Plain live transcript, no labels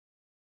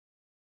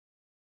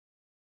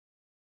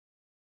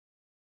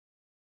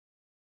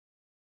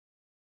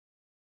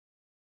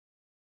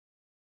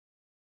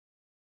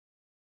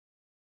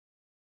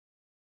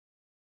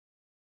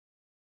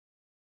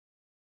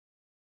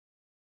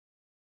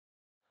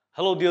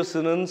Hello dear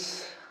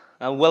students,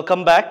 and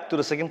welcome back to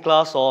the second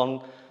class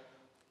on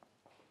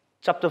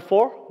chapter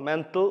 4,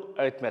 Mental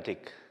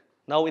Arithmetic.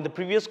 Now in the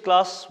previous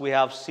class we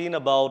have seen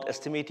about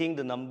estimating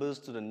the numbers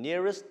to the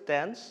nearest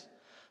tens,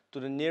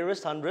 to the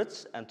nearest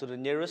hundreds and to the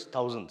nearest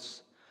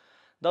thousands.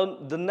 Now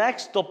the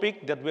next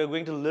topic that we are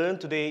going to learn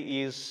today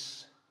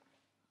is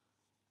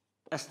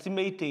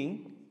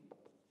estimating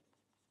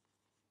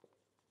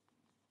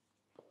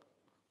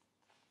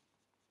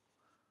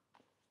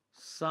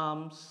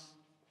sums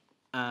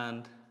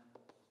and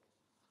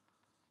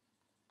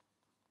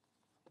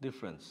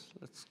difference.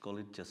 Let's call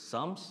it just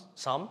sum.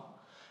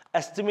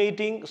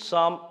 Estimating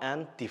sum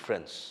and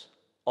difference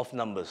of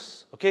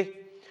numbers. Okay?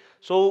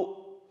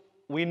 So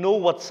we know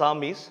what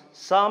sum is.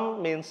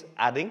 Sum means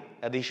adding,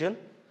 addition.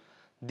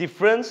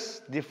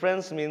 Difference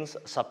means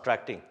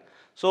subtracting.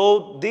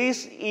 So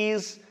this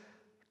is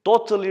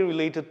totally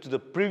related to the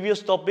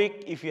previous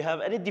topic. If you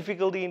have any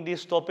difficulty in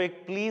this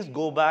topic, please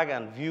go back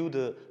and view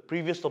the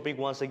previous topic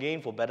once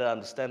again for better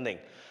understanding.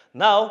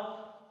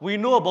 Now, we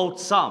know about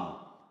sum.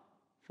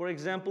 For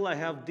example, I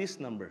have this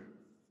number.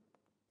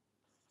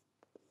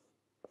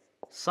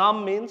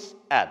 Sum means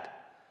add.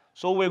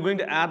 So we're going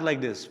to add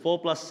like this. 4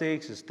 plus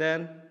 6 is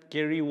 10.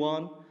 Carry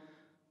 1.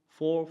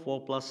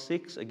 4 plus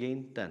 6,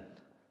 again 10.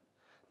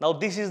 Now,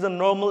 this is the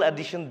normal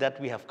addition that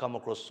we have come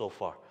across so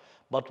far.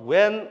 But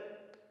when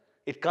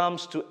it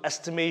comes to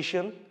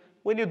estimation,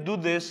 when you do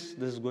this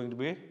is going to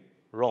be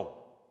wrong.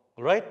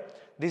 All right?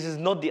 This is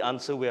not the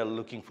answer we are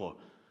looking for,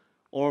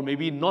 or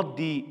maybe not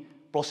the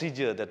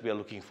procedure that we are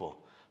looking for.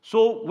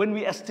 So when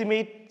we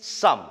estimate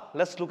sum,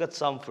 let's look at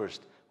sum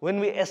first. When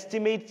we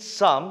estimate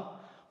sum,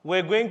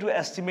 we're going to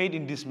estimate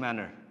in this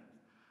manner.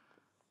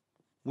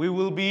 We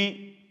will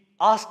be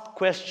asked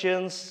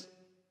questions,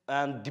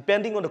 and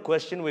depending on the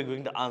question, we're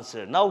going to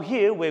answer. Now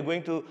here, we're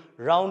going to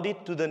round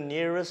it to the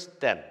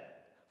nearest 10.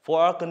 For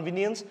our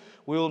convenience,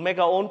 we will make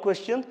our own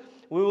question.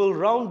 We will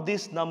round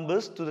these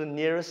numbers to the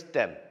nearest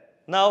 10.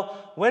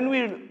 Now, when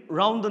we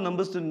round the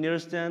numbers to the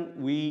nearest 10,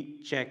 we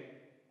check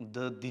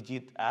the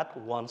digit at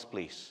ones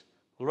place.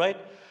 All right?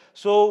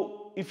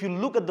 So, if you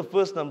look at the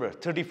first number,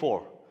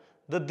 34,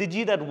 the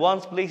digit at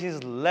ones place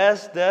is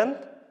less than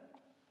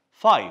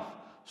 5.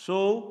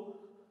 So,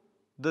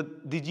 the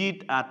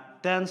digit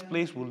at tens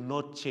place will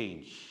not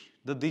change.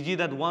 The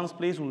digit at ones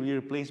place will be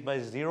replaced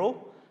by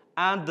 0,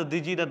 and the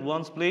digit at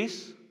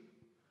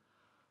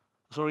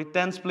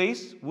tens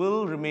place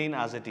will remain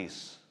as it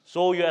is.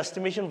 So your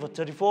estimation for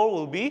 34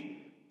 will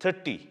be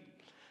 30.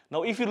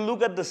 Now if you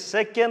look at the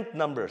second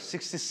number,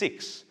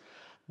 66,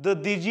 the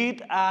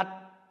digit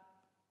at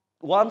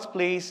ones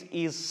place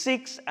is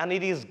 6 and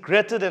it is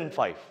greater than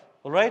 5.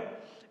 All right?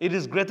 It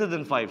is greater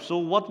than 5. So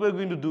what we're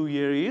going to do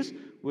here is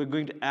we're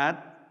going to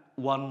add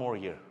one more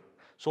here.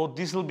 So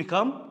this will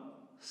become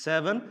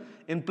 7.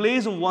 In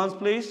place of ones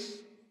place,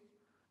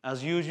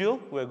 as usual,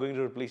 we're going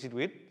to replace it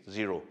with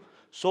 0.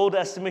 So the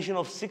estimation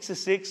of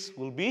 66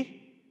 will be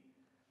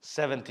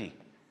 70.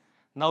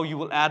 Now you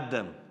will add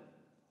them.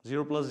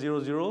 0 plus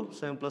 0, 0.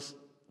 7 plus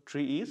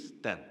 3 is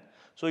 10.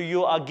 So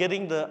you are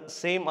getting the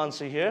same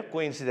answer here,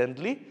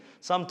 coincidentally.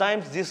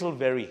 Sometimes this will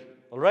vary,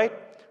 all right?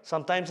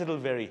 Sometimes it will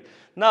vary.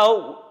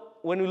 Now,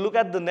 when we look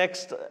at the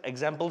next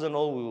examples and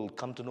all, we will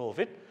come to know of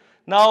it.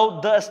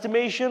 Now, the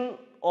estimation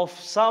of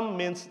sum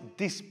means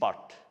this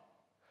part.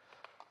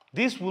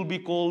 This will be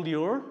called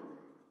your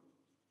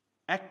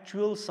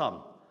actual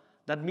sum.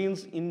 That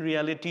means in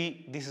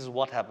reality, this is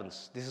what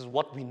happens. This is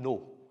what we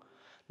know.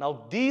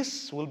 Now,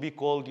 this will be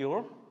called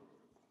your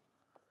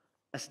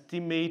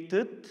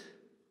estimated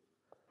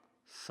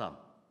sum.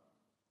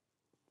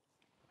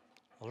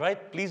 All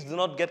right? Please do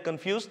not get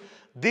confused.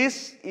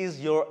 This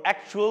is your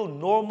actual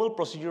normal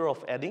procedure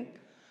of adding.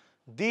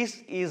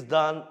 This is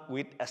done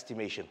with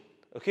estimation.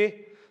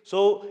 Okay?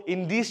 So,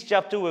 in this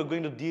chapter, we're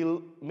going to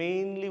deal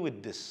mainly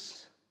with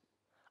this.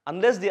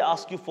 Unless they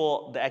ask you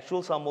for the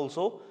actual sum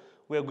also,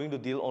 we are going to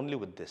deal only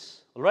with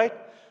this. All right?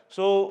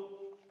 So,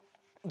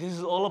 this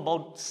is all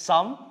about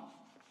sum.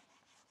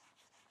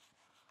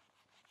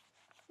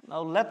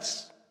 Now,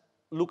 let's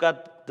look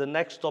at the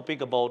next topic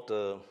about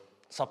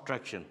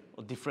subtraction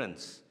or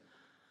difference.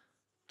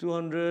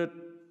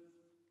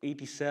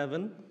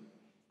 287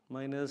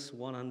 minus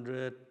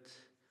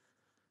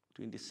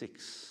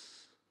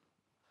 126.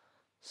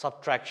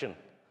 Subtraction.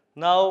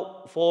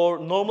 Now, for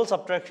normal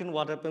subtraction,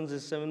 what happens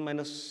is 7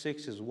 minus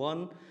 6 is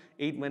 1.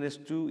 8 minus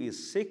 2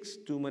 is 6,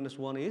 2 minus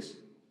 1 is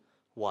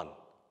 1.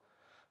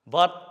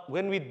 But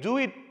when we do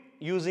it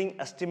using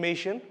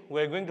estimation,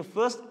 we're going to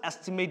first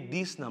estimate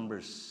these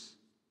numbers.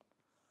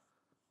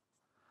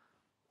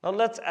 Now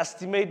let's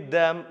estimate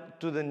them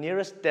to the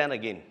nearest 10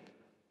 again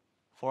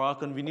for our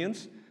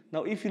convenience.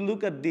 Now if you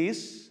look at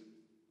this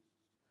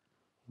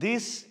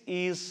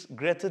is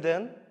greater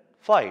than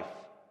 5.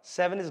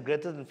 7 is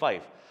greater than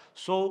 5.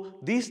 So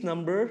this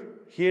number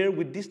here,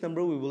 with this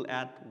number we will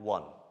add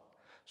 1.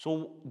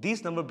 So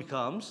this number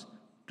becomes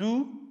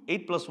 2,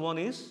 8 plus 1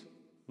 is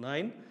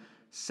 9.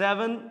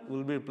 7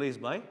 will be replaced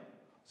by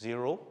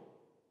 0.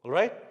 All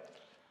right?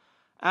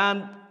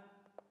 And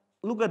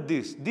look at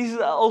this. This is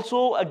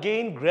also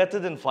again greater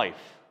than 5.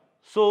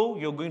 So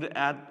you're going to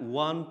add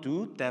 1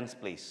 to tens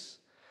place.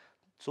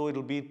 So it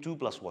will be 2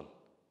 plus 1.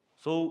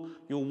 So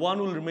your 1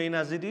 will remain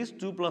as it is.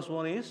 2 plus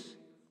 1 is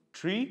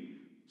 3.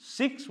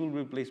 6 will be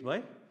replaced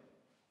by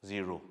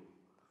 0.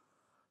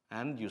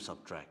 And you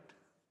subtract.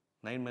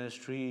 9 minus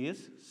 3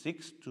 is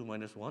 6. 2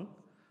 minus 1,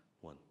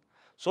 1.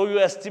 So your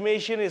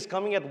estimation is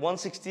coming at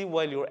 160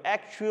 while your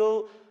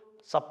actual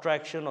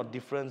subtraction or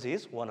difference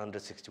is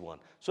 161.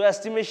 So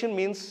estimation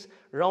means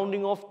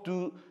rounding off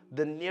to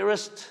the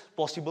nearest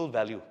possible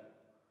value.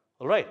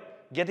 All right,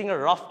 getting a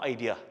rough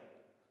idea.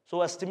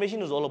 So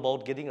estimation is all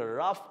about getting a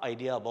rough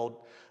idea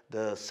about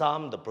the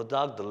sum, the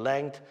product, the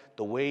length,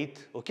 the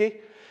weight.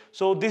 Okay,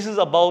 so this is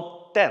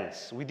about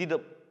tens. We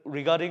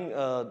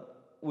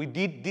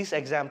did this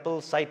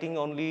example citing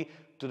only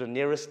to the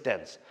nearest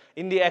tens.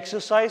 In the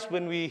exercise,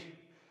 when we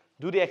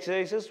do the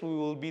exercises, we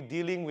will be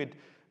dealing with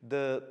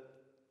the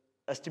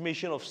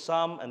estimation of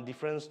sum and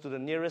difference to the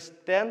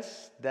nearest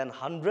tens, then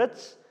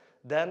hundreds,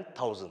 then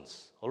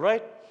thousands. All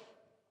right?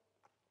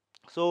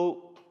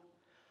 So,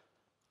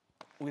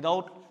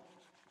 without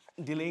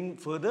delaying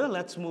further,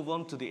 let's move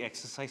on to the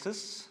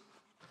exercises.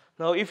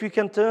 Now, if you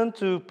can turn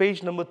to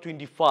page number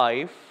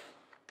 25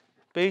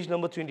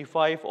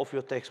 of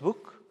your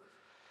textbook.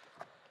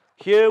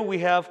 Here we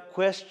have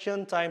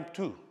question time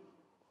 2.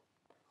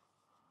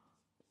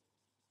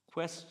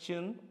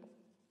 Question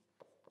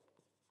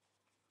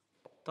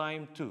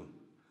time 2.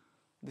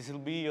 This will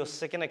be your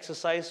second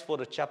exercise for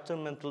the chapter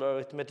mental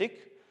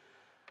arithmetic.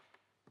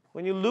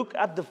 When you look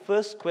at the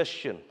first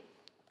question,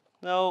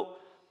 now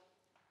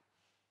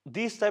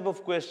these type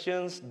of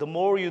questions, the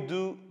more you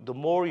do, the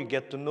more you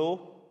get to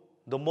know,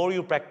 the more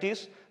you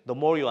practice, the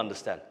more you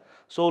understand.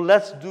 So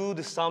let's do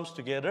the sums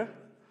together.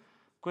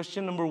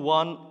 Question number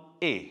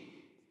 1A.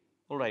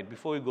 All right,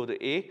 before we go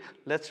to A,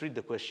 let's read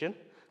the question.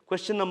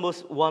 Question number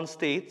 1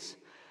 states,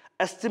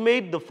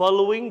 estimate the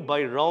following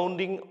by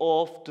rounding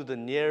off to the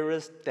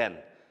nearest 10.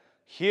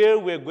 Here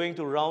we're going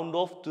to round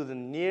off to the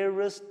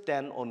nearest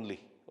 10 only.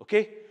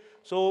 Okay?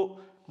 So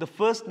the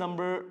first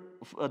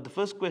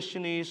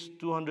question is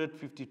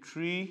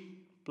 253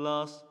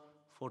 plus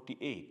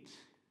 48.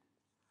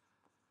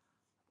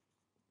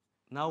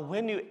 Now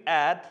when you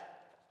add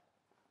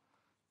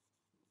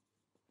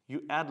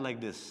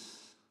like this,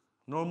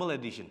 normal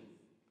addition,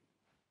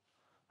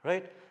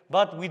 right?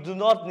 But we do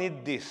not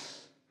need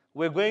this.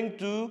 We're going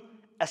to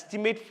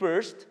estimate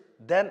first,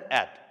 then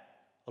add,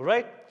 all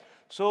right?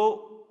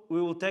 So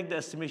we will take the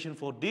estimation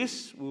for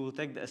this, we will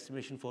take the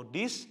estimation for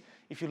this.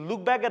 If you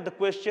look back at the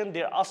question,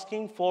 they're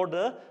asking for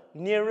the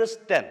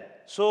nearest 10.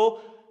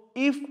 So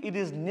if it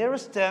is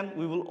nearest 10,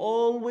 we will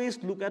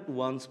always look at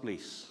ones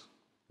place,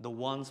 the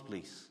ones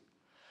place.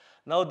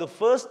 Now the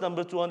first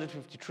number,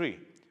 253,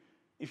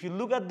 if you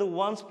look at the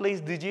ones place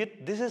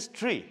digit, this is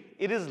 3.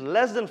 It is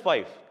less than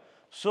 5.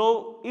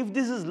 So if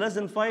this is less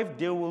than 5,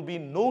 there will be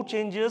no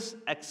changes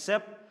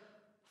except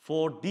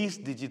for this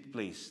digit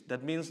place.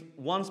 That means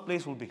ones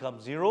place will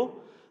become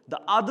 0. The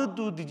other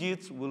 2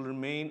 digits will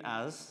remain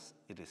as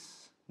it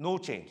is. No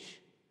change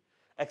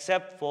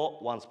except for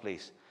ones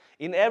place.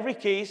 In every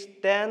case,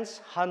 tens,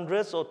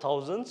 hundreds or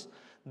thousands,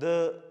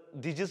 the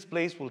digits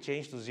place will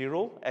change to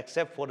 0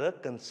 except for the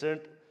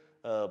concerned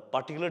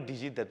particular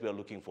digit that we are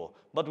looking for.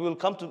 But we will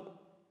come to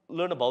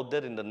learn about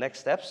that in the next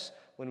steps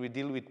when we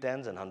deal with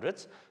tens and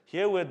hundreds.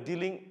 Here we're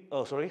dealing,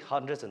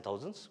 hundreds and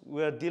thousands.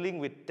 We are dealing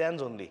with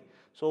tens only.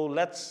 So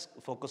let's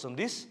focus on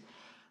this.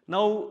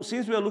 Now,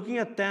 since we are looking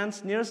at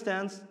tens, nearest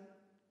tens,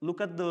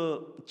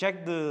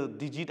 check the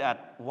digit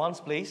at ones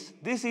place.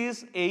 This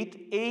is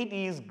 8. 8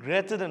 is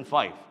greater than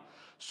 5.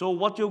 So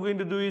what you're going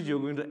to do is you're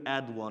going to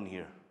add 1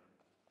 here.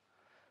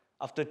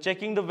 After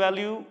checking the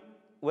value,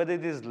 whether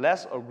it is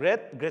less or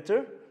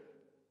greater,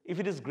 if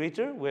it is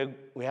greater,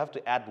 we have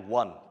to add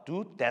 1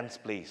 to tens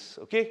place,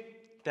 okay?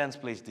 Tens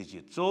place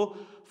digit. So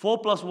 4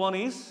 plus 1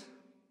 is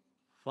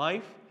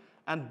 5,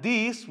 and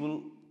these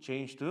will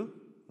change to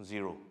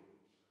 0.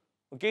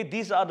 Okay,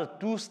 these are the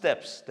 2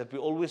 steps that we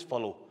always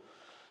follow.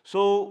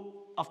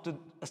 So after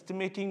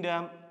estimating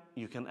them,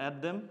 you can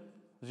add them.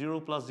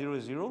 0 plus 0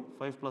 is 0.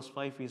 5 plus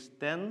 5 is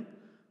 10.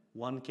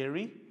 1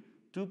 carry.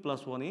 2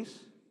 plus 1 is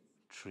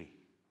 3.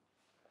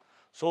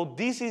 So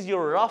this is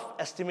your rough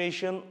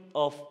estimation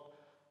of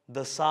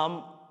the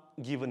sum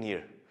given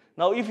here.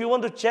 Now if you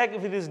want to check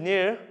if it is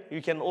near,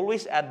 you can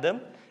always add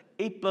them.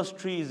 8 plus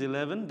 3 is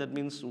 11. That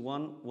means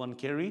 1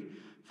 carry.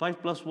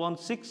 5 plus 1,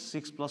 6.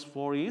 6 plus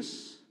 4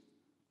 is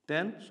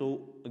 10.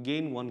 So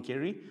again 1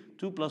 carry.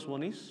 2 plus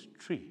 1 is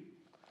 3.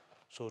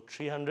 So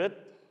 300,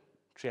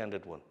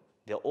 301.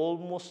 They are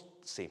almost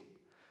same.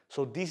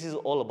 So this is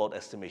all about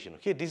estimation.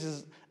 Okay, this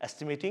is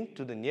estimating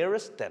to the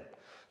nearest 10.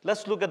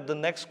 Let's look at the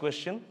next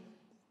question.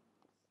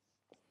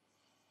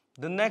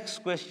 The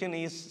next question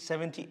is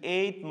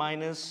 78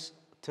 minus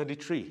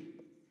 33.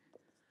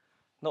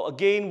 Now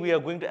again, we are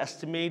going to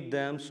estimate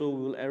them, so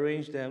we will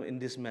arrange them in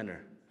this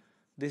manner.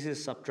 This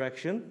is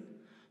subtraction.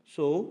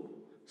 So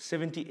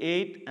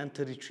 78 and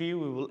 33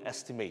 we will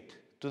estimate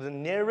to the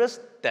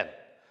nearest 10.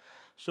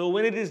 So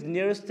when it is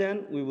nearest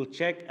 10, we will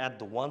check at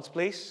the ones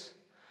place.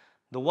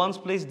 The ones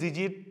place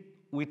digit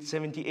with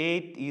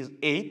 78 is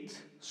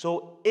 8.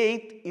 So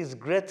 8 is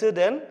greater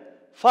than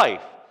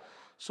 5.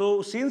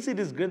 So since it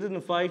is greater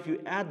than 5,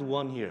 you add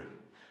 1 here.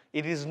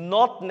 It is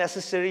not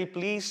necessary,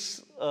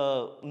 please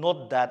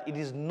note that it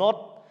is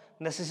not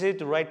necessary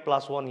to write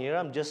 +1 here.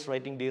 I'm just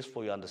writing this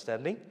for your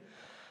understanding.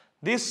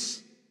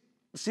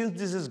 Since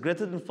this is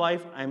greater than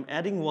 5, I'm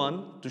adding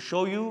 1 to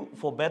show you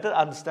for better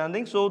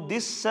understanding. So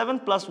this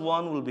 7 plus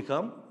 1 will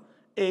become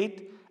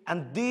 8,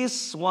 and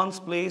this ones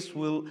place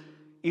will,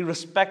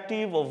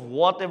 irrespective of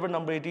whatever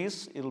number it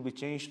is, it will be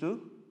changed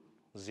to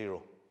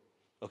 0.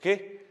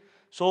 Okay?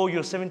 So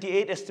your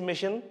 78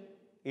 estimation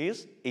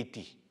is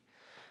 80.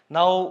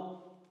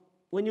 Now,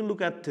 when you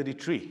look at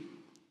 33,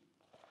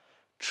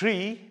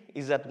 3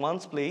 is at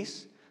ones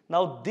place.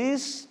 Now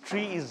this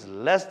 3 is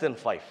less than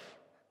 5.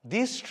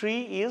 This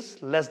 3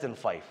 is less than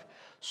 5.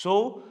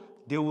 So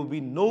there will be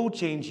no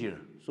change here.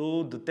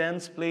 So the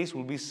tens place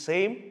will be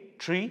same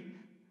 3,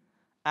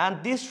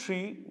 and this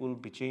 3 will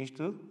be changed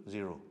to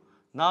 0.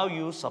 Now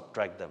you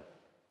subtract them.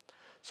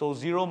 So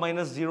 0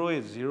 minus 0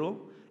 is 0.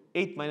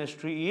 8 minus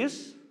 3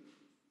 is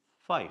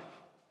 5.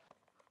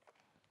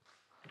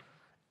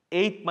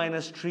 8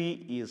 minus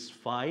 3 is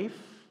 5.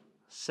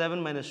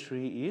 7 minus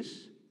 3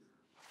 is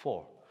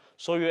 4.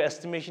 So your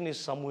estimation is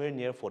somewhere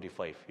near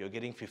 45. You're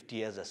getting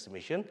 50 as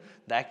estimation.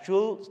 The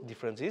actual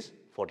difference is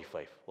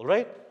 45. All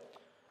right?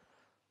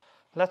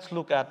 Let's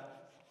look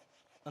at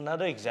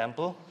another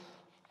example.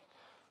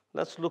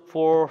 Let's look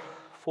for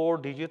 4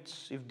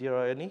 digits if there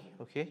are any.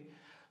 Okay?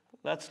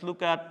 Let's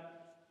look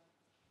at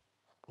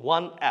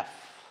 1F.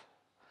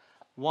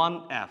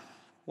 1F.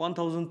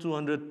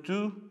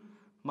 1202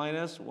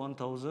 minus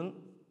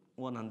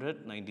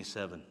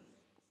 1197.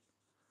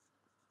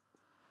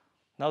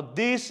 Now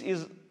these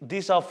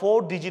are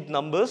 4-digit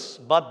numbers,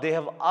 but they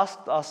have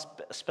asked us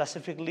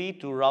specifically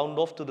to round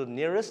off to the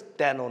nearest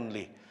 10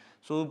 only.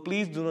 So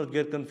please do not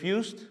get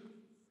confused.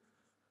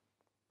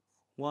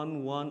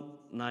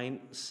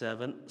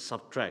 1197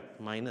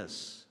 subtract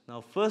minus. Now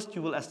first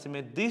you will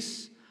estimate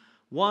this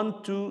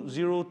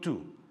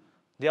 1202.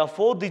 There are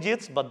 4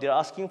 digits, but they are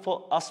asking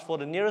for us for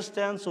the nearest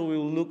 10, so we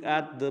will look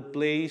at the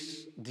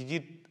place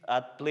digit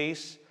at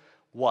place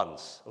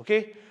ones.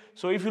 Okay?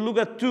 So if you look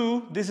at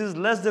 2, this is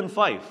less than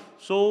 5.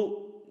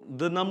 So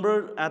the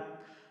number at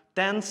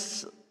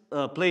 10's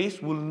place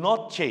will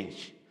not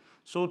change.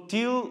 So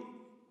till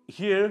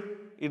here,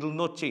 it will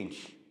not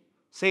change.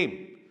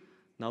 Same.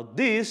 Now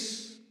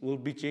this will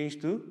be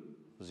changed to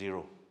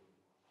 0.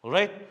 All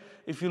right?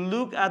 If you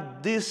look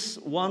at this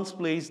ones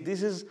place,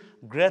 this is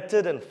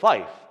greater than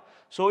 5.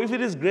 So if it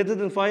is greater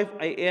than 5,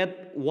 I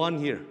add 1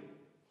 here.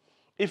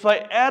 If I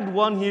add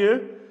 1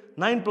 here,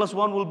 9 plus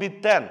 1 will be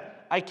 10.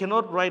 I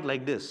cannot write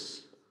like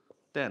this,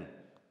 10.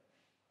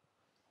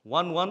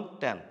 1, 1,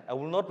 10. I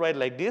will not write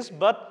like this,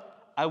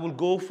 but I will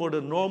go for the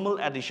normal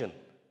addition.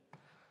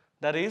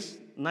 That is,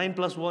 9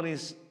 plus 1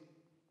 is,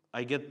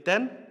 I get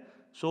 10.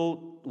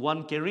 So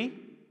 1 carry,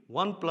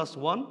 1 plus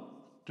 1,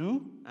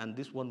 2, and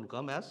this one will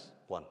come as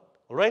 1.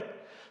 All right?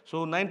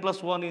 So 9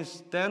 plus 1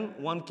 is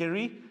 10, 1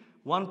 carry,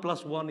 1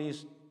 plus 1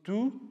 is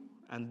 2,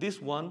 and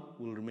this one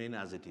will remain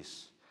as it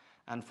is.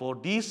 And for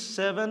these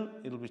 7,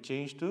 it will be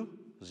changed to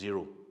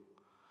 0.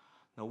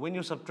 Now when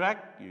you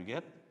subtract, you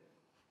get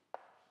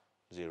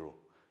 0.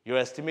 Your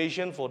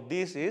estimation for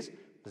this is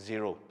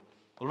 0.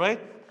 All right?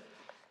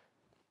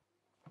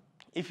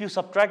 If you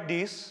subtract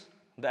this,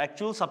 the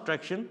actual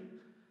subtraction,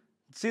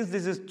 since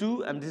this is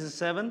 2 and this is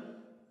 7,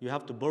 you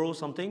have to borrow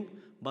something.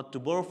 But to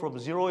borrow from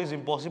 0 is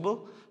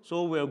impossible.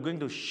 So we are going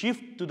to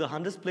shift to the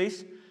hundreds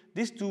place.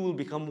 This 2 will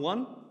become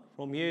 1.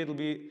 From here it will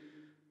be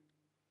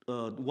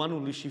 1 will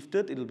be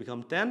shifted. It will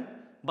become 10.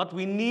 But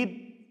we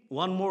need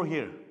one more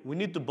here. We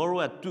need to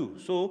borrow at 2.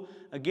 So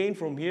again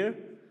from here,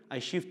 I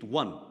shift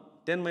 1.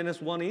 10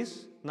 minus 1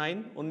 is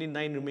 9. Only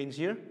 9 remains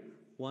here.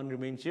 1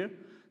 remains here.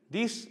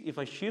 This, if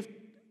I shift,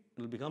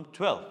 it will become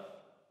 12.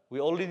 We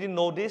already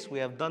know this. We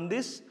have done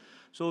this.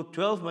 So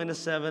 12 minus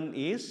 7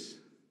 is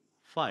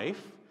 5.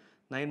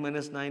 9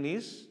 minus 9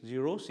 is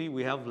 0. See,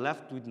 we have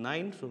left with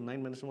 9. So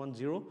 9 minus 1,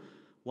 0.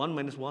 1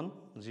 minus 1,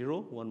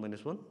 0. 1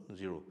 minus 1,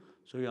 0.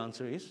 So your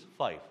answer is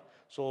 5.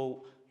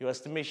 So your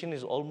estimation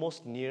is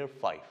almost near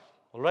 5.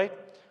 All right?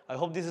 I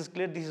hope this is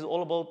clear. This is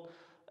all about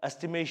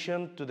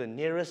estimation to the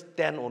nearest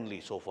 10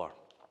 only so far.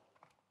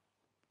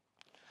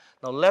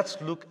 Now let's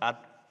look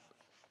at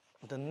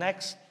the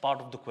next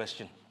part of the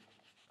question.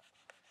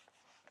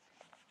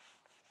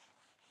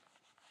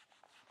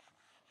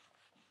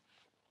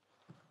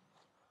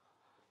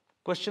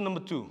 Question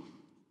number 2.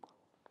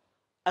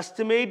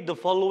 Estimate the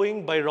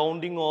following by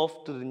rounding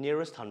off to the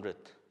nearest 100.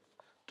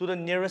 To the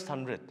nearest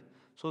 100.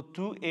 So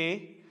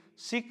 2a,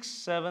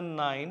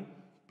 679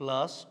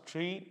 plus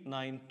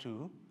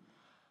 392.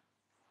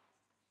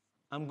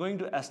 I'm going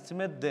to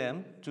estimate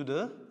them to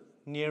the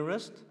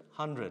nearest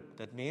 100.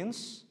 That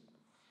means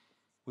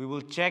we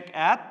will check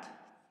at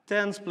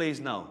tens place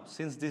now,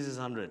 since this is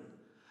 100.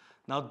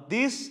 Now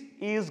this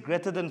is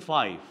greater than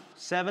 5.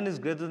 7 is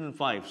greater than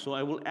 5. So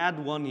I will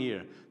add 1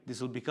 here.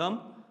 This will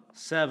become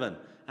 7.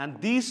 And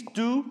these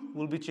 2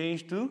 will be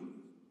changed to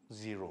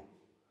 0.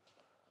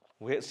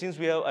 Since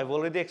I've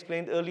already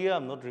explained earlier,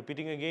 I'm not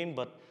repeating again,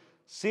 but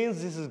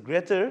since this is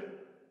greater,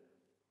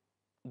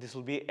 this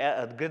will be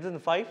greater than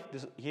 5.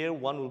 Here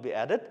 1 will be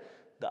added.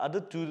 The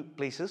other 2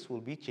 places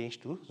will be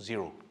changed to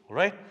 0. All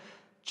right?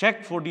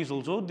 Check for this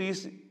also.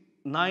 This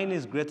 9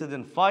 is greater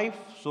than 5.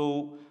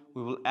 So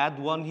we will add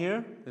 1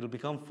 here. It will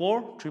become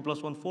 4. 3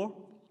 plus 1, 4.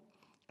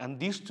 And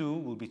these 2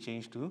 will be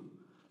changed to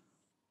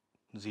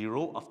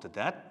 0. After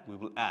that, we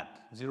will add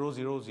 0,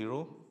 0,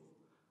 0,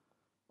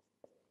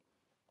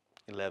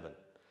 11.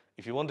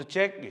 If you want to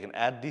check, you can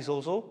add this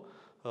also.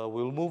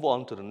 We'll move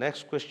on to the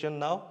next question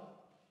now.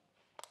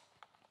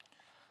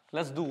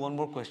 Let's do one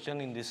more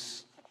question in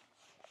this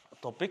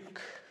topic.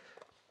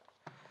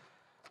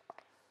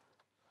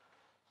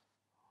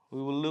 We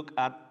will look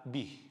at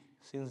B,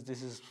 since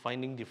this is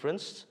finding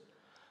difference.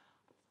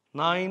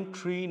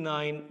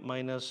 939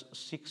 minus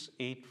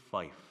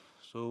 685.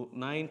 So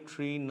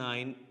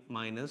 939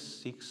 minus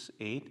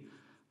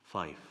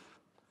 685.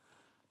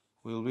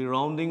 We'll be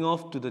rounding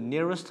off to the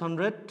nearest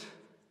 100.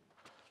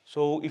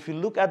 So if you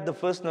look at the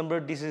first number,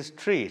 this is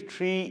 3.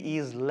 3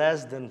 is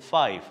less than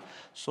 5.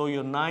 So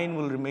your 9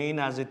 will remain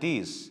as it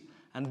is.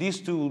 And these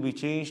 2 will be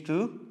changed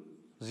to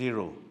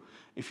 0.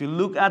 If you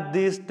look at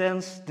this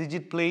 10th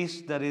digit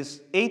place, that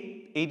is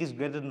 8. 8 is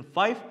greater than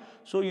 5.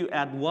 So you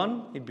add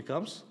 1, it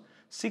becomes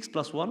 6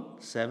 plus 1,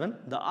 7.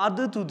 The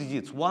other 2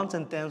 digits, 1s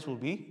and 10s, will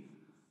be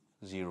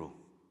 0.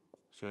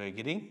 So you're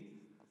getting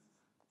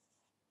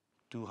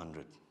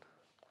 200.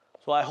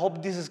 So I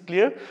hope this is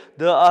clear.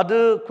 The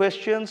other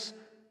questions,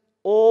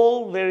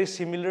 all very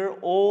similar,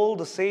 all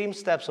the same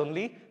steps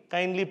only.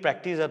 Kindly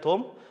practice at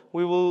home.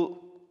 We will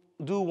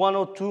do 1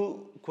 or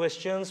 2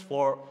 questions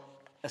for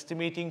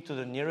estimating to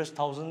the nearest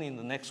 1,000 in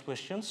the next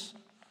questions.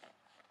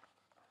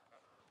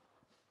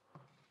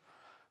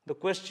 The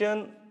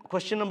question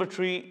number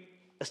 3,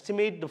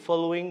 estimate the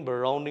following by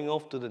rounding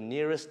off to the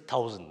nearest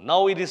 1,000.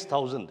 Now it is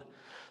 1,000.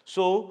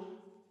 So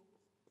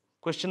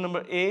question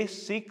number A,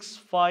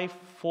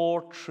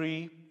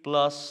 6543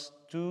 plus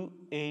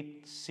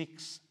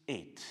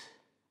 2868.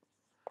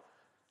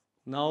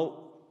 Now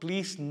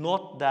please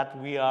note that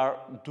we are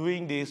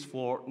doing this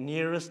for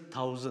nearest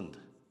 1,000.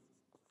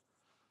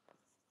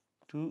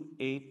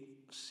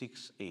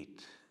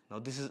 2868. Now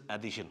this is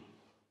addition.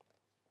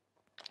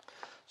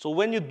 So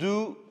when you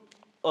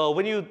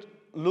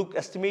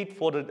estimate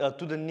for the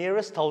to the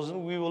nearest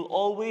 1,000, we will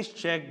always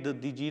check the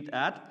digit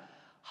at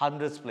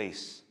hundreds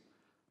place.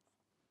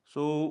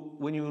 So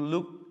when you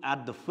look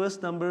at the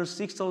first number,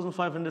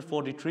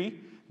 6,543,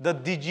 the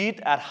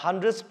digit at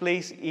hundreds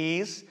place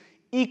is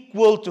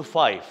equal to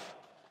 5.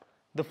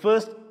 The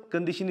first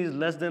condition is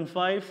less than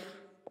 5,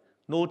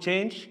 no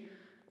change.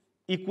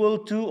 Equal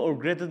to or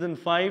greater than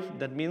 5,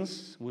 that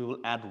means we will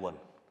add 1.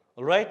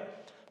 All right?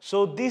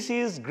 So this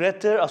is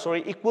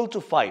equal to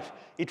 5.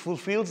 It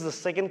fulfills the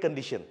second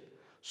condition.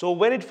 So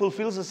when it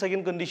fulfills the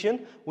second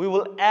condition, we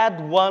will add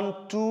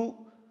 1 to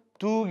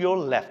your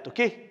left,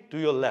 okay? To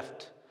your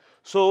left.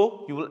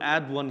 So you will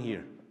add 1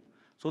 here.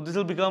 So this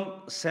will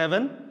become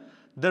 7.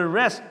 The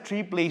rest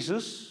 3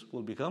 places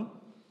will become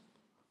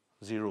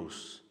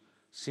zeros.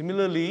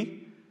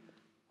 Similarly,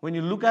 when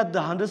you look at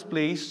the hundreds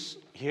place,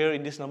 here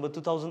in this number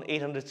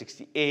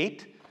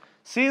 2868,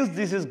 since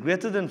this is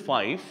greater than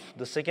 5,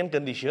 the second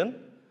condition,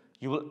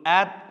 you will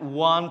add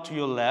 1 to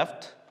your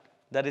left,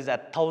 that is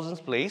at thousands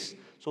place.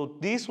 So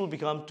this will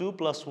become 2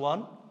 plus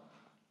 1,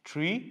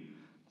 3.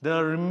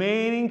 The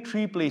remaining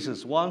 3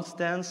 places, 1s,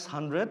 10s,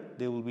 100,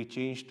 they will be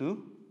changed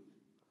to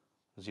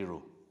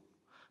 0.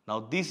 Now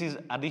this is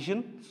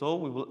addition, so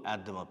we will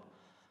add them up.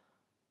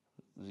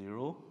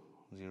 0,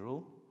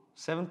 0,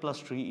 7 plus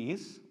 3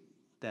 is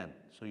 10.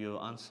 So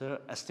your answer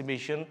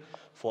estimation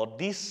for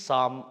this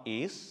sum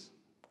is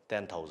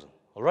 10,000.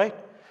 All right?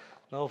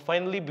 Now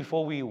finally,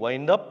 before we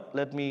wind up,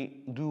 let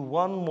me do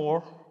one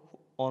more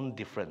on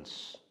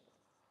difference.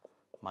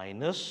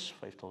 Minus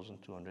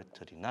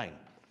 5,239.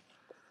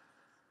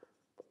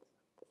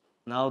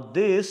 Now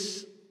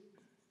this,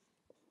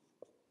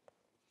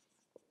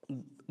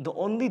 the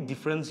only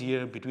difference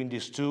here between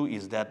these two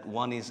is that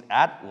one is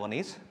add, one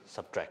is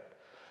subtract.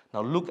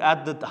 Now look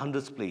at the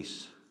hundreds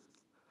place.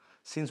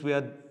 Since we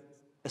are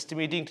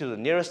estimating to the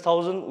nearest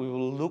 1,000, we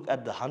will look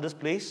at the hundreds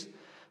place.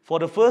 For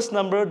the first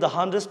number, the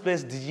hundreds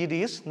place digit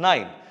is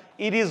 9.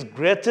 It is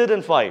greater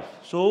than 5.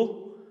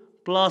 So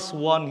plus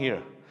 1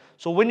 here.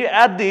 So when you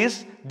add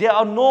this, there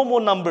are no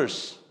more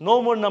numbers.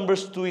 No more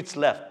numbers to its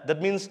left. That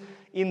means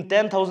in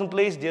 10,000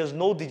 place, there's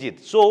no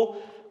digit.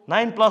 So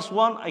 9 plus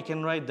 1, I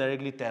can write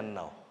directly 10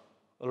 now.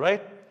 All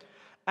right?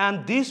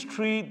 And these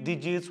 3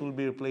 digits will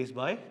be replaced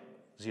by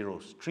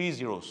zeros. 3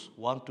 zeros.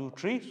 1, 2,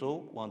 3.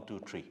 So 1, 2,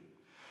 3.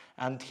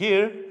 And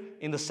here,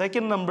 in the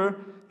second number,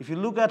 if you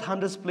look at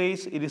hundreds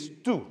place, it is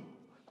 2.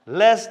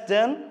 Less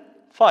than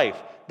 5.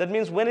 That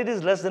means when it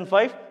is less than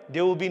 5,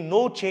 there will be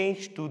no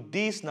change to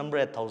this number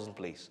at 1,000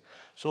 place.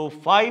 So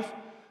 5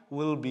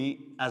 will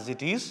be as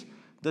it is.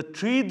 The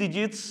 3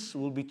 digits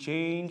will be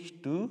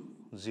changed to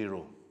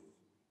 0.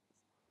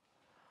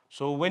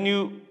 So when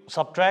you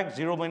subtract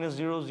 0 minus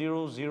 0,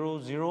 0,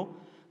 0, 0,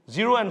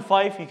 0 and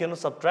 5 you cannot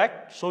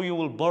subtract, so you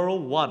will borrow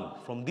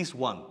 1 from this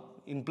 1.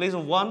 In place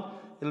of 1,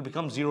 it will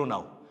become 0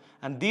 now.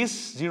 And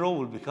this 0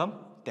 will become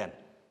 10.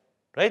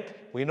 Right?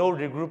 We know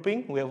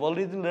regrouping, we have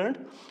already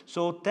learned.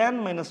 So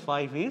 10 minus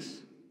 5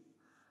 is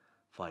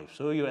 5.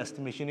 So your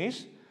estimation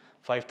is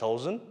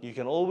 5,000. You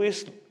can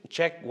always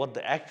check what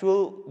the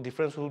actual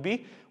difference will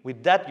be.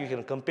 With that, you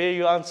can compare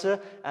your answer,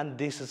 and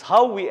this is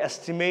how we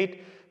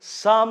estimate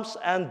sums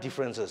and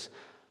differences.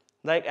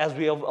 Like as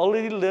we have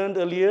already learned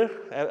earlier,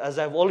 as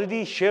I've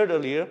already shared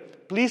earlier,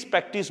 please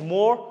practice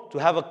more to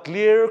have a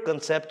clear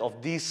concept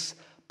of this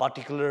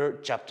particular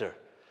chapter.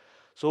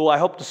 So I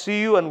hope to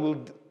see you,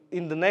 and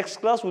in the next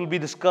class we'll be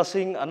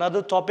discussing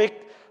another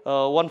topic,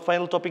 one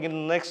final topic in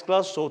the next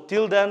class. So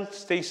till then,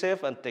 stay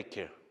safe and take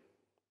care.